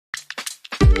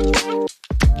Hello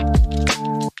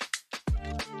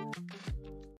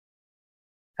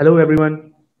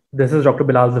everyone, this is Dr.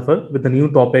 Bilal Zafar with a new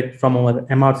topic from our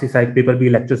MRCPsych Paper B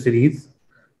lecture series.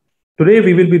 Today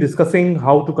we will be discussing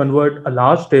how to convert a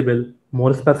large table,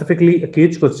 more specifically a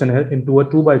cage questionnaire, into a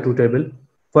 2x2 table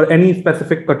for any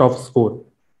specific cutoff score.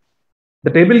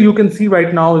 The table you can see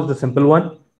right now is the simple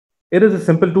one. It is a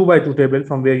simple 2x2 table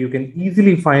from where you can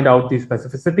easily find out the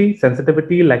specificity,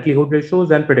 sensitivity, likelihood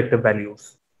ratios, and predictive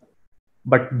values.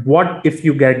 But what if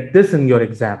you get this in your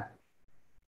exam?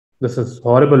 This is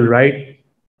horrible, right?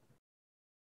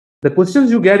 The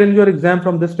questions you get in your exam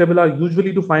from this table are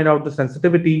usually to find out the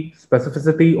sensitivity,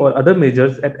 specificity, or other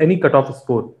measures at any cutoff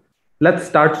score. Let's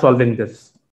start solving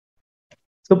this.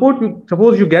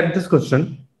 Suppose you get this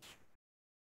question.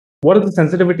 What is the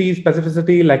sensitivity,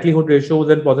 specificity, likelihood ratios,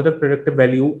 and positive predictive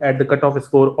value at the cutoff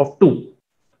score of 2?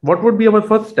 What would be our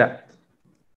first step?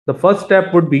 The first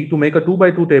step would be to make a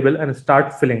 2x2 table and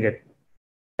start filling it.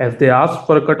 As they asked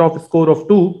for a cutoff score of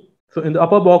 2, so in the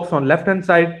upper box on left hand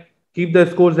side, keep the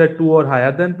scores at 2 or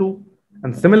higher than 2.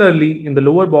 And similarly, in the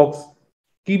lower box,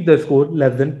 keep the score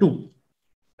less than 2,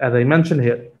 as I mentioned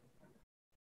here.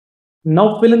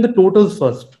 Now fill in the totals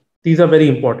first. These are very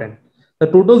important. The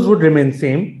totals would remain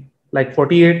same, like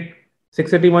 48,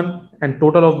 681, and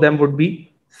total of them would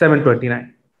be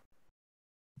 729.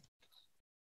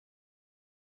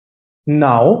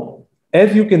 Now,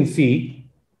 as you can see,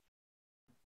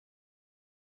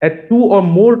 at 2 or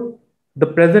more, the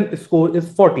present score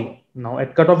is 40. Now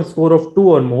at cutoff score of 2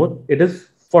 or more, it is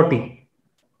 40.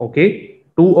 Okay,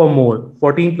 2 or more,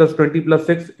 14 plus 20 plus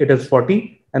 6, it is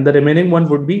 40. And the remaining one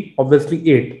would be obviously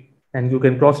 8. And you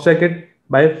can cross check it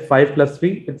by 5 plus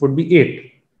 3, it would be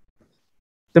 8.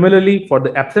 Similarly, for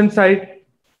the absent side,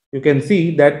 you can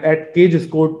see that at cage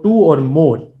score 2 or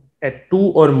more, at 2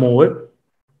 or more,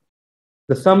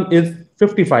 the sum is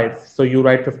 55. So you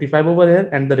write 55 over here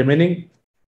and the remaining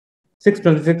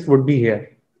 626 would be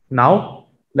here. Now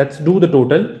let's do the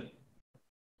total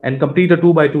and complete a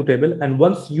 2x2 table. And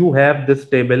once you have this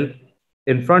table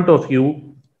in front of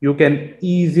you, you can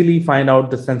easily find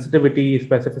out the sensitivity,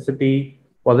 specificity,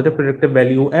 positive predictive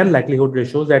value, and likelihood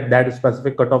ratios at that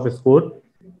specific cutoff score.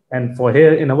 And for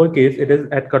here, in our case, it is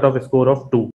at cutoff score of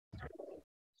 2. So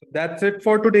that's it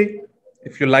for today.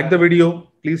 If you like the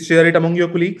video, please share it among your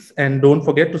colleagues and don't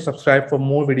forget to subscribe for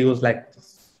more videos like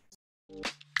this.